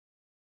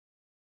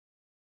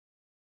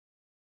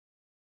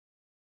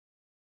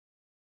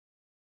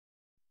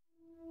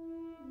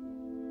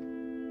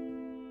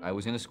I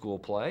was in a school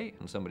play,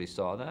 and somebody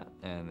saw that,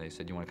 and they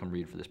said, "You want to come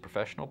read for this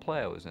professional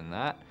play?" I was in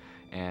that,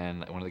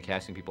 and one of the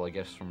casting people, I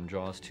guess, from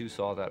Jaws 2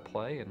 saw that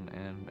play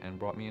and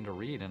brought me in to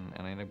read, and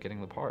I ended up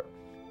getting the part.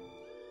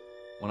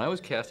 When I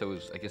was cast, I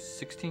was, I guess,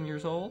 16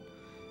 years old,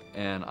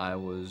 and I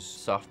was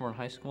sophomore in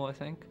high school, I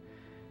think,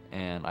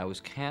 and I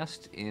was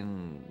cast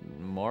in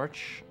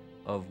March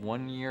of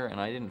one year, and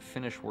I didn't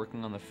finish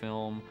working on the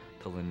film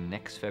till the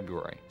next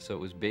February. So it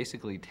was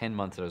basically 10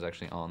 months that I was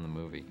actually on the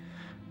movie,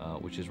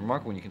 which is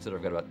remarkable when you consider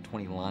I've got about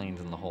 20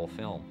 lines in the whole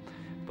film.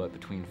 But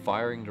between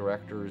firing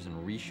directors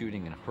and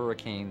reshooting and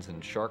hurricanes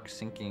and sharks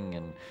sinking,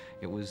 and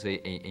it was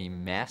a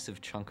massive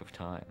chunk of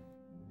time.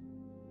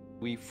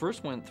 We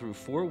first went through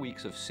 4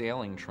 weeks of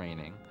sailing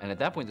training, and at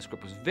that point the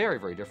script was very,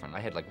 very different. I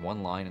had like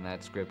one line in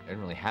that script. I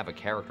didn't really have a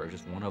character. I was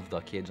just one of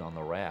the kids on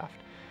the raft.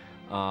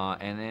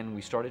 And then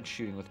we started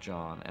shooting with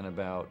John, and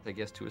about, I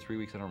guess, 2 or 3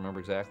 weeks, I don't remember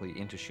exactly,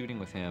 into shooting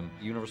with him,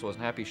 Universal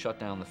wasn't happy, shut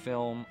down the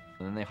film,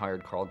 and then they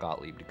hired Carl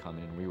Gottlieb to come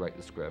in and rewrite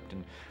the script,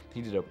 and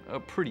he did a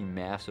pretty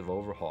massive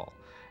overhaul.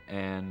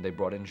 And they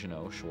brought in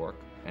Jeannot Szwarc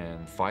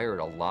and fired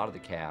a lot of the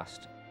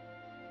cast.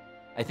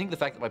 I think the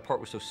fact that my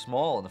part was so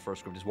small in the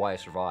first script is why I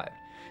survived.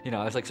 You know,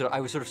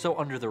 I was sort of so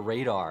under the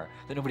radar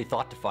that nobody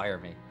thought to fire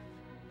me.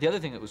 The other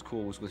thing that was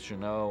cool was with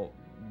Jeannot,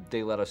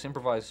 they let us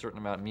improvise a certain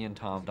amount, me and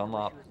Tom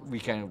Dunlop. We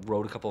kind of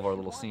wrote a couple of our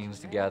little scenes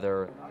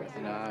together.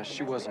 Nah,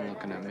 she wasn't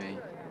looking at me.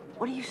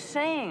 What are you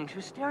saying? She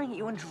was staring at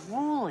you and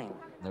drooling.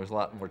 There was a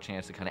lot more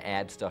chance to kind of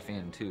add stuff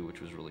in, too,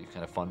 which was really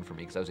kind of fun for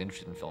me because I was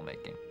interested in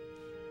filmmaking.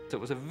 So it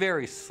was a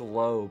very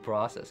slow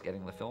process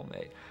getting the film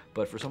made.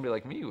 But for somebody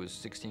like me who was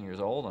 16 years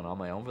old and on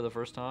my own for the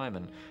first time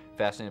and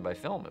fascinated by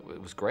film,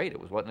 it was great. It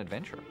was what an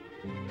adventure.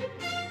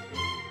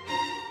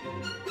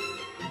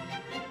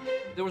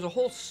 There was a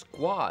whole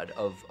squad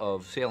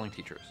of sailing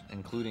teachers,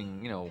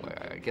 including, you know,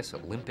 I guess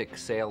Olympic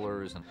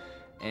sailors,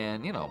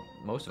 and you know,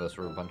 most of us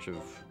were a bunch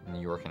of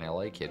New York and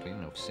LA kids. We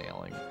didn't know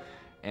sailing.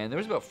 And there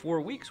was about 4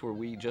 weeks where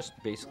we just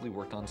basically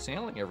worked on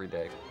sailing every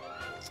day,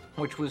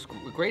 which was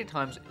great at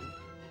times,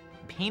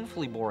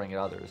 painfully boring at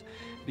others,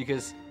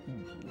 because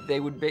they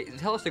would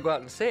tell us to go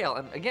out and sail,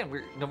 and again,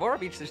 Navarro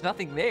Beach, there's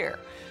nothing there.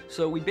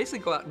 So we basically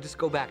go out and just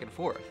go back and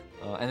forth.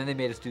 And then they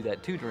made us do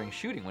that too during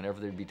shooting. Whenever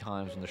there'd be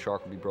times when the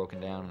shark would be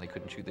broken down and they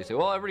couldn't shoot, they'd say,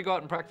 well, everybody go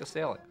out and practice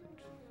sailing.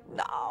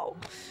 No.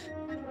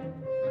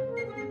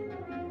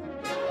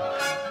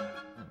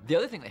 The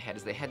other thing they had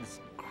is they had this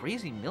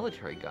crazy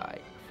military guy,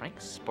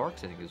 Frank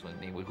Sparks, I think is his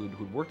name,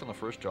 who'd worked on the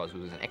first Jaws, who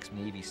was an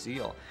ex-Navy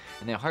SEAL,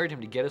 and they hired him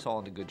to get us all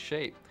into good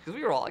shape. Because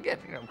we were all, again,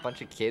 you know, a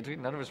bunch of kids,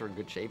 none of us were in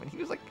good shape, and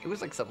it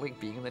was like something like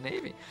being in the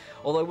Navy.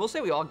 Although I will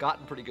say we all got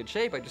in pretty good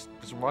shape, it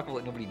was remarkable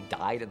that nobody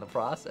died in the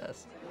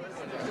process.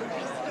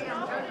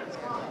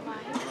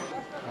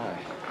 Hi.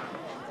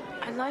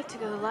 I'd like to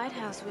go to the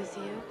lighthouse with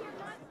you.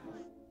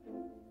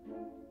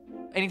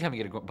 Anytime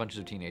you get a bunch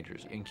of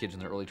teenagers and kids in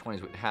their early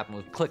 20s, what happened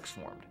was cliques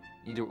formed.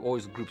 There were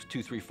always groups,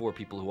 2, 3, 4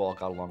 people who all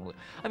got along.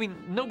 I mean,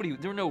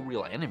 there were no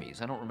real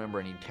enemies. I don't remember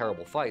any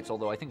terrible fights,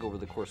 although I think over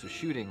the course of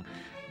shooting,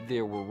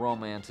 there were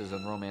romances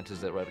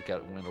that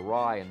went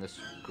awry, and this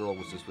girl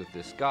was just with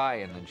this guy,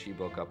 and then she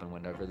broke up and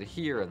went over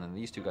here, and then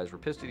these two guys were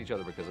pissed at each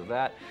other because of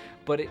that.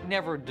 But it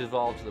never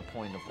devolved to the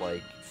point of,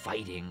 like,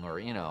 fighting or,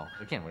 you know.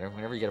 Again,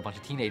 whenever you get a bunch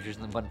of teenagers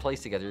in one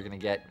place together, you're going to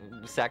get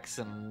sex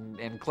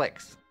and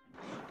cliques.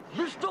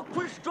 Mr.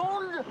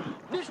 Quiston!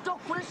 Mr.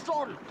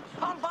 Quiston!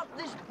 How about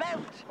this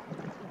belt?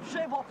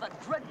 Shave off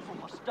that dreadful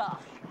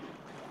moustache.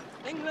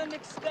 England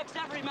expects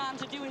every man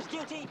to do his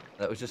duty.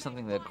 That was just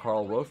something that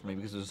Carl wrote for me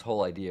because of this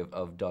whole idea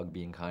of Doug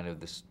being kind of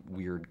this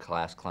weird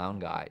class clown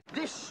guy.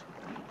 This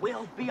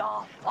will be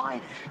our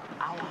finest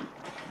hour.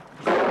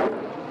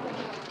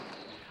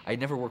 I'd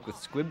never worked with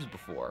squibs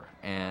before,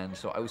 and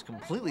so I was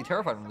completely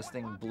terrified when this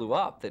thing blew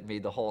up that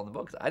made the hole in the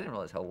boat, because I didn't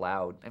realize how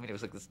loud. I mean, it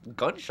was like this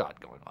gunshot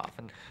going off,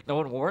 and no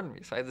one warned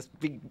me, so I had this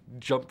big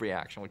jump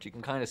reaction, which you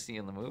can kind of see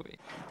in the movie.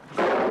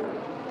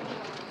 Oh,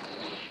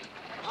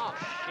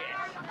 shit.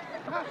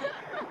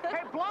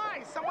 Hey,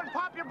 Bly, someone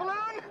pop your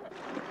balloon?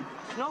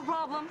 No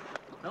problem.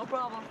 No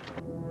problem.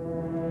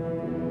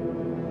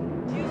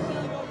 Do you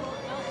feel your boat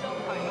now,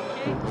 are you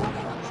okay?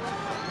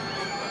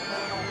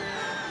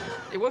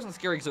 It wasn't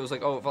scary because it was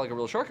like, oh, it felt like a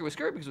real shark. It was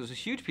scary because it was a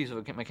huge piece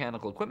of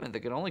mechanical equipment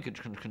that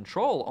could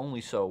control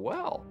only so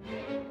well.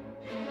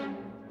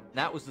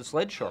 That was the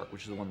sled shark,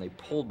 which is the one they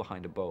pulled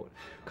behind a boat,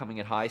 coming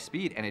at high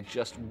speed, and it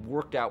just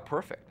worked out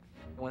perfect.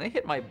 When they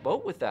hit my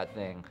boat with that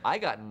thing, I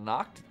got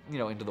knocked, you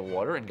know, into the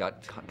water and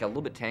got a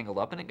little bit tangled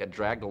up in it, got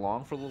dragged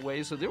along for a little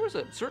ways. So there was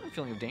a certain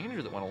feeling of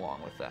danger that went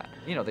along with that.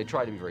 You know, they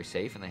tried to be very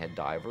safe and they had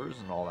divers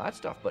and all that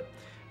stuff, but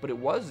it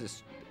was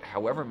this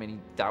however many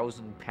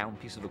 1,000-pound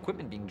piece of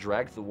equipment being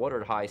dragged through the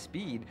water at high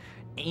speed,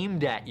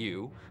 aimed at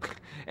you,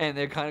 and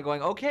they're kind of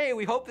going, okay,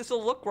 we hope this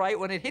will look right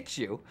when it hits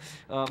you.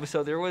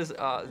 So there was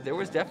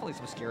definitely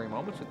some scary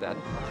moments with that.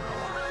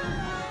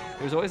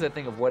 There was always that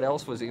thing of what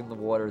else was in the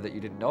water that you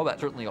didn't know about.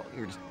 Certainly,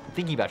 you're just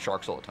thinking about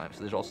sharks all the time,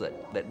 so there's also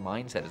that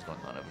mindset is going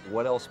on of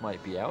what else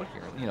might be out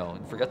here. You know,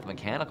 and forget the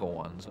mechanical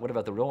ones. What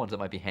about the real ones that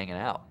might be hanging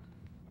out?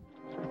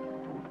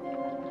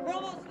 We're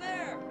almost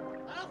there!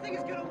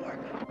 think it's gonna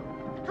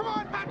work. Come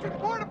on, Patrick,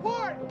 port to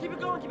port! Keep it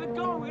going, keep it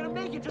going. We're gonna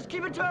make it. Just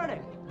keep it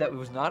turning. That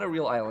was not a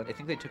real island. I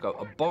think they took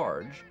a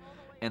barge,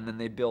 and then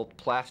they built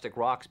plastic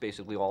rocks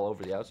basically all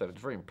over the outside. It's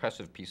a very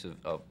impressive piece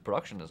of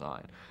production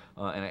design.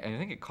 And I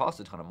think it cost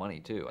a ton of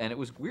money too. And it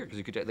was weird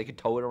because they could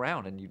tow it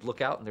around, and you'd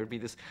look out, and there'd be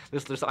this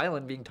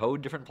island being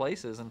towed different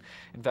places. And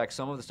in fact,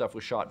 some of the stuff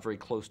was shot very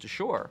close to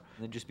shore.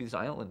 And there'd just be this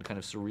island kind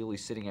of surreally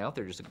sitting out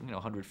there, just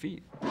 100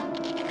 feet.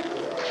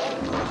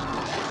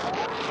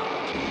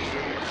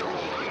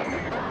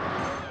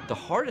 The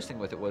hardest thing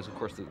with it was, of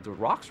course, the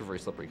rocks were very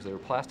slippery because they were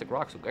plastic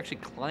rocks. So actually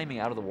climbing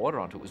out of the water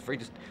onto it was very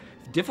just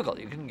difficult.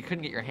 You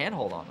couldn't get your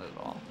handhold on it at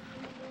all.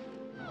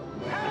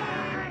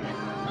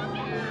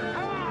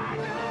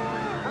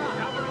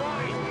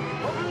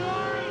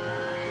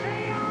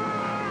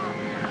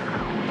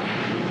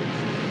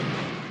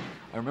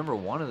 I remember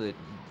one of the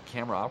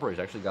camera operators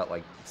actually got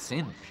like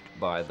singed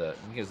by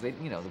because the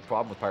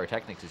problem with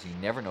pyrotechnics is you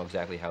never know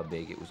exactly how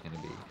big it was going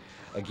to be.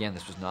 Again,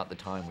 this was not the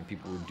time when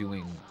people were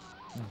doing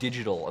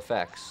digital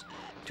effects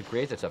to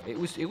create that stuff. It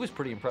was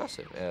pretty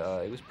impressive.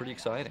 It was pretty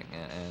exciting,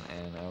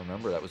 and I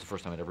remember that was the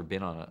first time I'd ever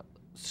been on a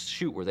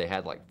shoot where they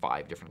had like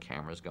 5 different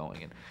cameras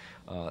going, and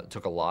it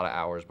took a lot of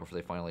hours before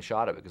they finally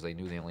shot it because they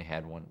knew they only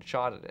had one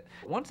shot at it.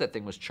 Once that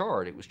thing was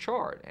charred, it was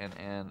charred,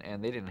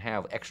 and they didn't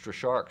have extra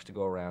sharks to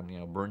go around,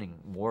 burning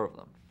more of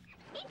them.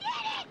 He did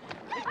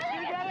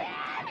it!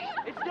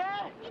 It's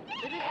dead!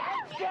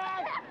 It's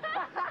dead!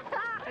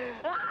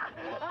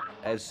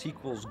 As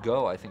sequels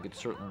go, I think it's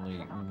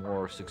certainly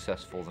more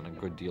successful than a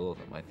good deal of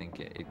them. I think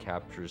it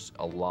captures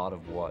a lot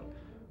of what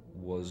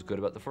was good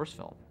about the first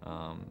film.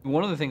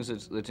 One of the things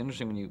that's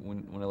interesting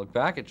when I look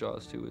back at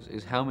Jaws 2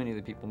 is how many of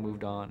the people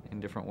moved on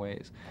in different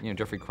ways.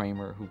 Jeffrey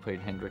Kramer, who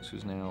played Hendrix,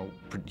 who's now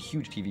a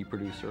huge TV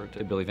producer,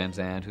 to Billy Van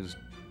Zandt, who's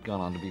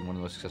gone on to be one of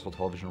the most successful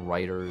television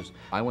writers.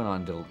 I went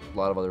on to a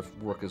lot of other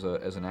work as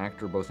an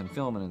actor, both in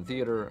film and in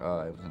theater.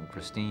 I was in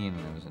Christine,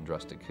 and I was in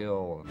Dressed to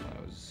Kill, and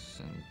I was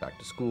in Back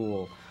to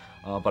School.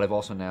 But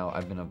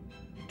I've been a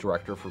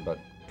director for about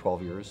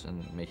 12 years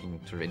and making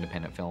sort of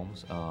independent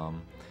films.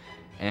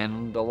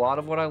 And a lot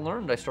of what I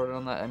learned, I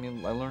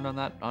learned on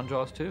that on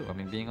Jaws 2.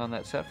 Being on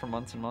that set for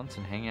months and months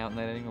and hanging out in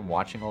that editing room,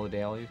 watching all the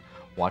dailies,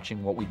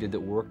 watching what we did that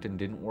worked and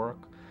didn't work.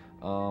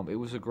 It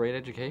was a great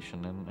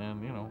education,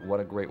 and what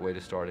a great way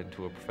to start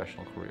into a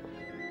professional career.